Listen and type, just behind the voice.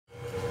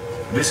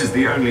This is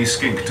the only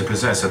skink to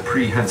possess a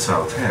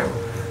prehensile tail.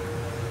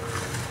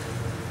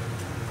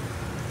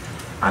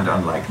 And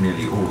unlike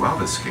nearly all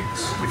other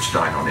skinks, which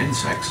dine on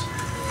insects,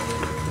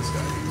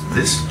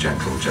 this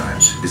gentle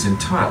giant is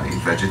entirely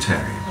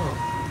vegetarian.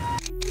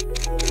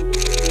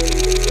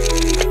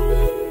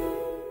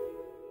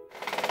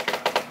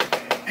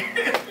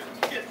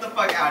 Get the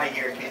fuck out of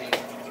here, Kenny.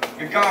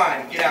 You're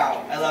gone. Get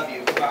out. I love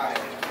you. Goodbye.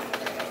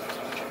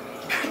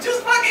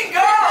 Just fucking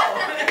go!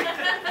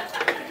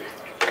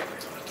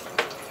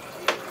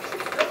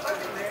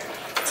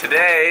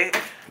 Today,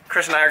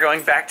 Chris and I are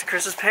going back to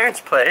Chris's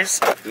parents'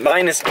 place.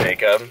 Minus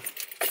Jacob.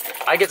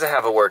 I get to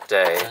have a work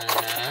day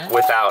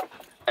without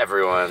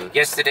everyone.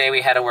 Yesterday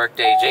we had a work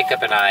day,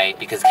 Jacob and I,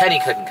 because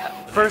Kenny couldn't come.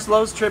 First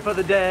Lowe's trip of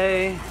the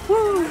day.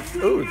 Woo!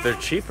 Ooh, they're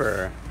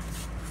cheaper.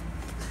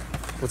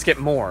 Let's get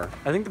more.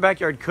 I think the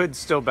backyard could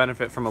still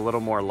benefit from a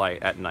little more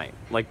light at night,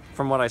 like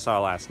from what I saw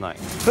last night.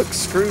 Hook,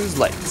 screws,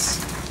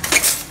 lights.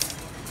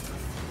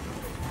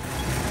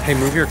 Hey,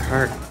 move your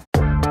cart.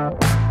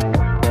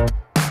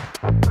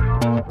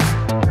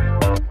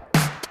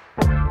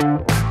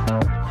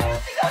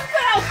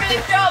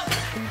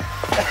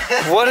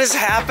 What is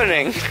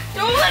happening?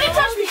 Don't let it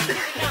touch me!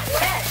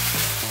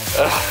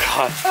 Oh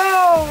god.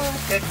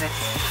 Oh, goodness.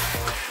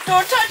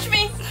 Don't touch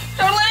me!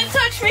 Don't let it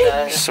touch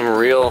me! Some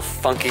real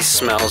funky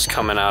smells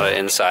coming out of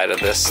inside of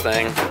this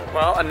thing.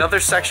 Well, another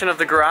section of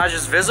the garage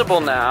is visible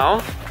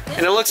now,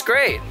 and it looks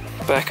great.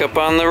 Back up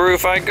on the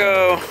roof I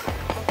go.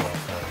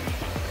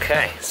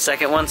 Okay,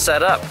 second one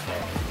set up.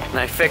 And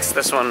I fixed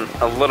this one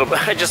a little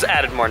bit. I just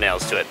added more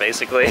nails to it,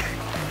 basically.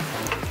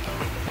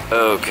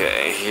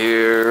 Okay,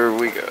 here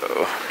we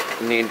go.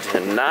 Need to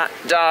not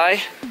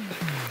die.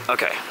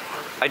 Okay,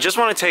 I just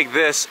want to take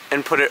this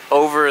and put it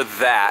over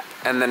that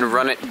and then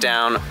run it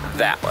down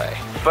that way.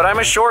 But I'm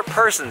a short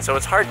person, so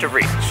it's hard to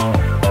reach.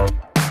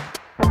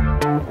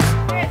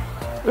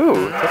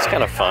 Ooh, that's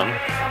kind of fun.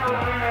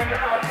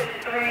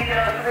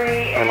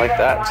 I like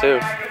that too.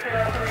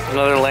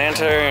 Another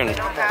lantern.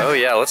 Oh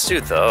yeah, let's do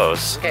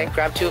those. Okay,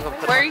 grab two of them.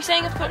 Where are you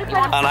saying if you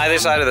want? On either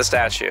side of the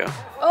statue.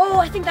 Oh,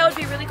 I think that would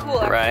be really cool.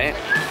 Right?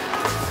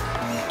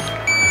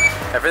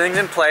 Everything's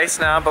in place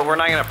now, but we're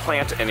not gonna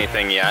plant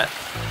anything yet.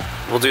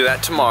 We'll do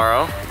that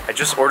tomorrow. I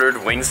just ordered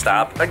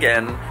Wingstop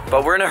again,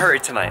 but we're in a hurry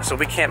tonight, so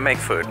we can't make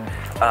food.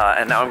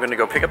 And now I'm gonna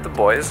go pick up the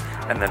boys,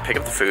 and then pick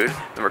up the food,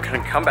 and we're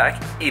gonna come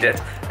back, eat it,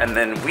 and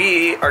then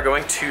we are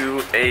going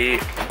to a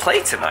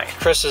play tonight.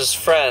 Chris's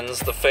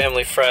friends, the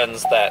family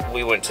friends that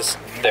we went to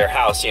their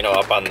house, you know,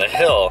 up on the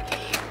hill,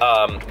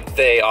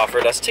 they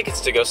offered us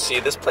tickets to go see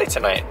this play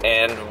tonight,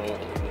 and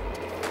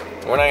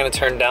we're not gonna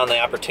turn down the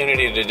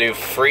opportunity to do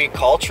free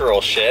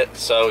cultural shit,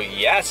 so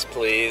yes,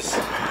 please.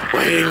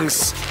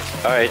 Wings.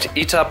 All right,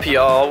 eat up,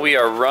 y'all. We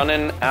are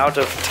running out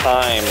of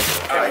time.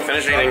 Okay,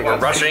 finish eating, we're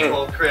rushing,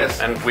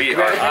 and we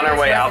are on our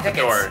way out the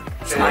door.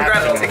 Someone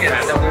grab the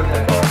tickets.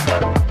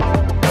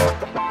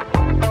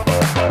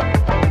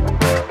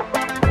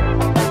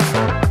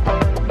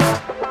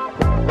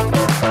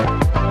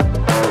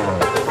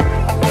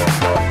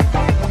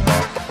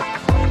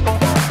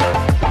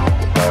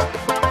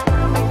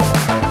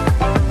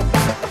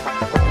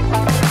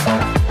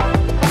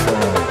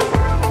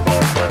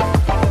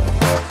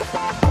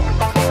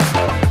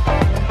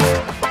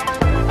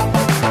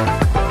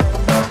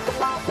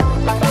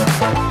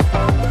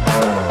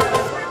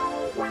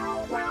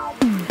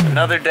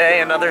 Another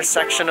day, another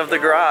section of the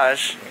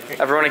garage.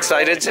 Everyone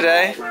excited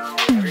today?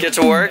 Get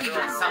to work?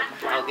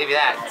 I'll give you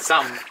that.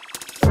 Some.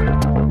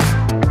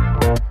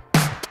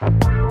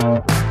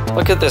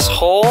 Look at this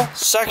whole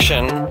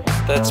section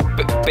that's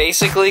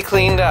basically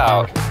cleaned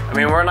out. I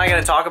mean, we're not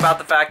gonna talk about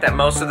the fact that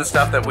most of the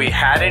stuff that we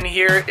had in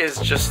here is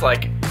just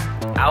like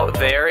out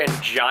there in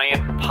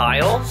giant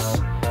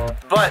piles.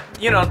 But,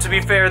 you know, to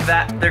be fair,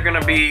 that they're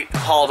gonna be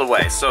hauled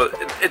away, so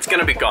it's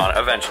gonna be gone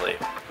eventually.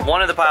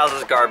 One of the piles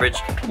is garbage,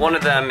 one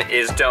of them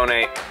is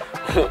donate,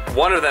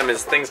 one of them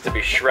is things to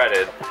be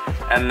shredded,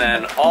 and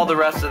then all the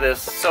rest of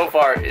this so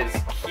far is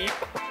keep.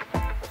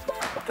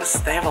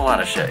 They have a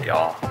lot of shit,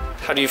 y'all.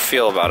 How do you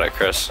feel about it,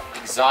 Chris?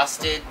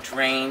 Exhausted,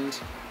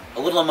 drained, a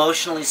little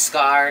emotionally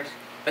scarred,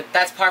 but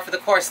that's par for the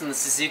course in the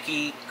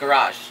Suzuki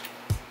garage.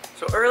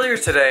 So earlier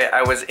today,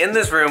 I was in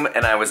this room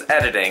and I was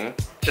editing,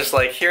 just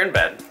like here in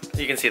bed.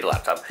 You can see the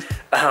laptop.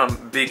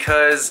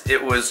 Because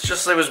it was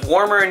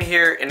warmer in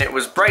here and it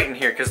was bright in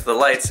here because the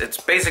lights, it's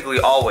basically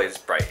always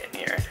bright in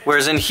here.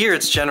 Whereas in here,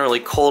 it's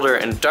generally colder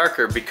and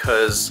darker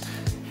because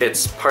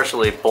it's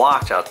partially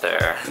blocked out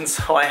there. And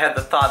so I had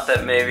the thought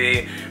that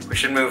maybe we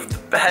should move the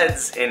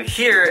beds in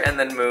here and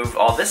then move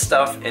all this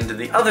stuff into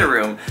the other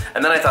room.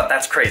 And then I thought,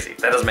 that's crazy.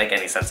 That doesn't make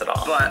any sense at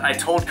all. But I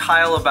told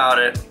Kyle about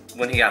it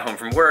when he got home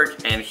from work,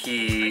 and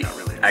he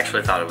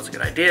actually thought it was a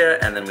good idea,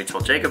 and then we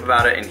told Jacob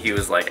about it, and he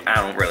was like, I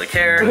don't really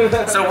care.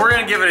 So we're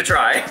gonna give it a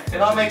try. It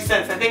all makes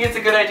sense. I think it's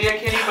a good idea,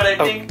 Kenny, but I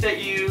think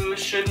that you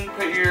shouldn't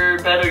put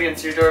your bed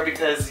against your door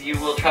because you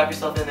will trap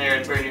yourself in there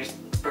and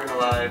burn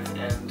alive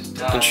and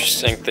die.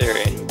 Interesting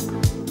theory.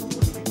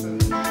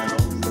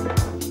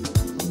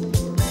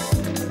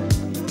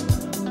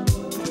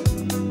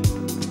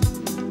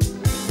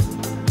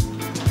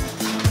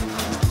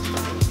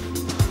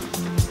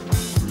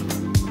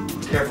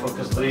 Careful,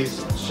 because these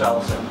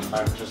shelves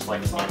are just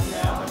like in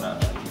now.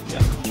 Yeah.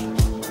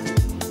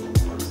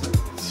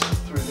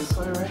 Through this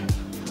way, right?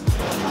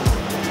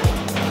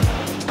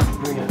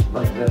 Bring it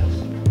like this.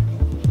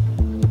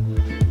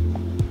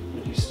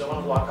 Do you still want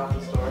to block off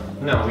this door?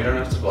 No, we don't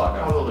have to block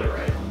off. Probably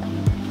right.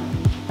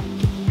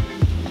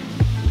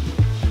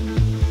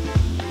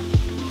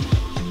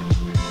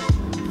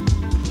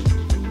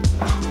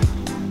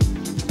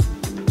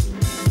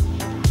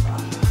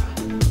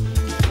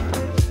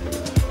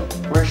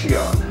 Where's she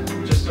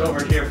going? Just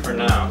over here for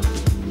now.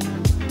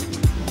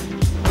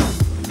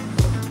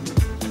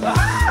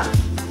 Ah!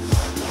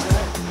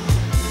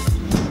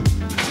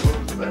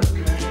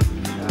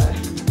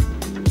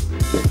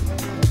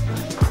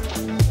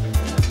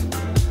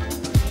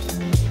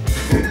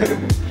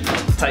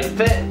 Tight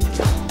fit.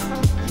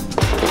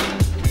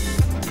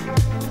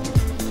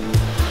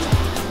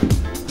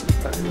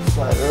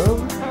 Slide her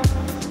over.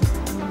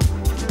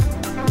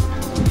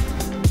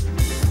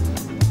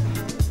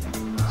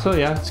 So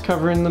yeah, it's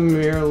covering the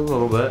mirror a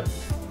little bit.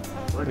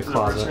 The closet.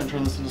 We're just gonna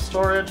turn this into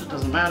storage. It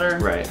doesn't matter.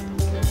 Right.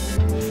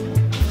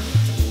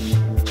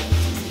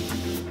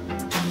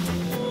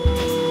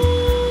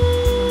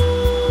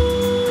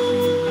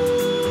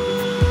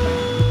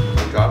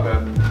 Got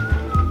it.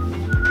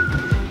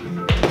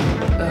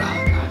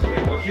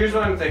 Well, here's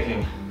what I'm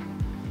thinking.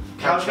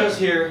 Couch goes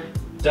here,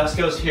 desk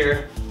goes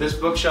here, this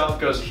bookshelf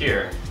goes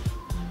here.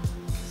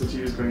 So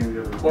TV's going in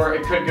the other room. Or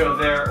it could go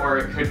there, or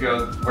it could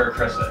go where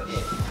Chris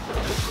is.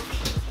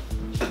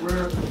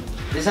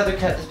 This other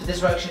cut,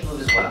 this rug should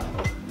move as well.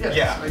 Yes,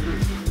 Yeah. I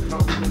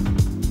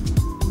agree.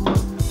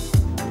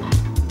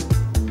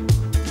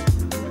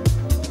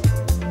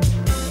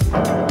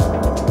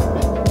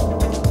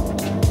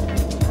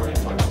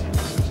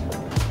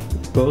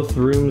 Both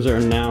rooms are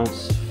now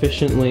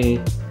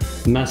sufficiently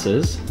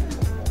messes.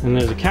 And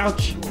there's a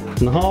couch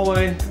in the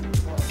hallway,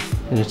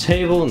 and a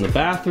table in the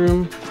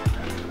bathroom,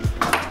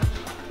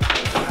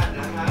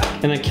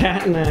 and a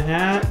cat in a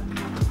hat.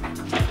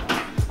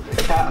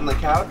 The cat on the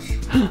couch?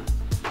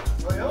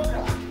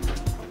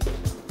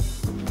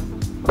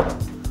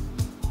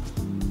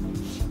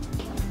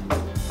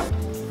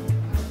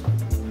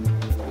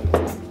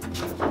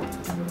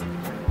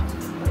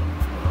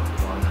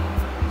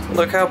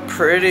 Look how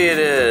pretty it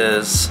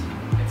is.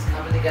 It's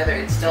coming together.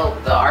 It's still,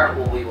 the art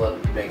will be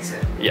what makes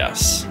it.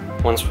 Yes.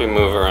 Once we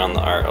move around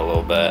the art a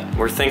little bit.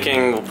 We're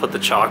thinking we'll put the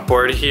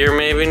chalkboard here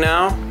maybe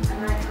now. I'm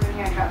gonna come in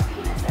here and drop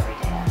peanuts every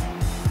day on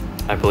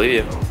it. I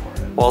believe you.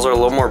 Walls are a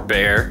little more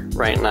bare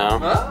right now.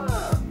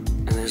 Ah,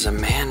 And there's a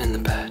man in the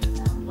bed.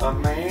 a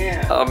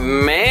man. A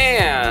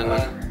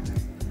man!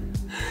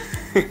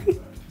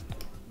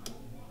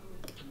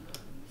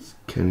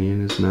 Kenny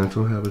in his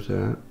natural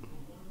habitat.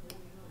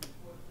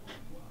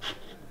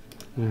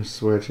 There's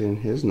Switch in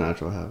his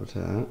natural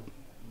habitat.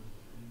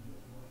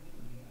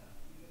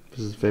 This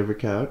is his favorite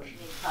couch.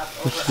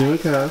 What you doing,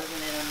 Kev?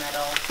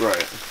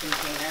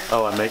 Right.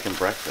 Oh, I'm making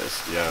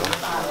breakfast, yo.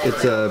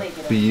 It's a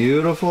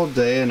beautiful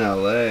day in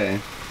LA.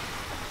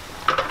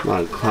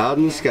 On cloud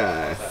and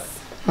sky.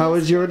 How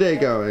is your day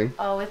going?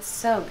 Oh, it's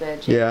so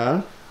good, Jim.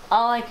 Yeah?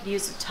 All I could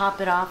use to top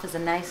it off is a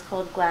nice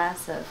cold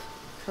glass of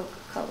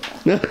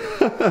Coca-Cola.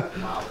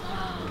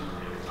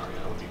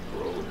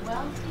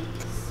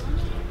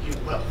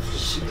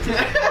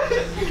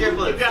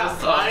 Careful, you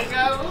got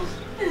mango?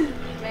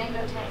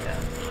 Mango tango.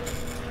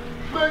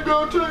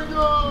 Mango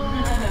tango!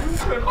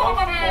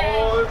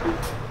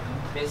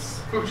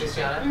 Miss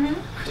Luciana?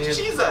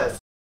 Jesus!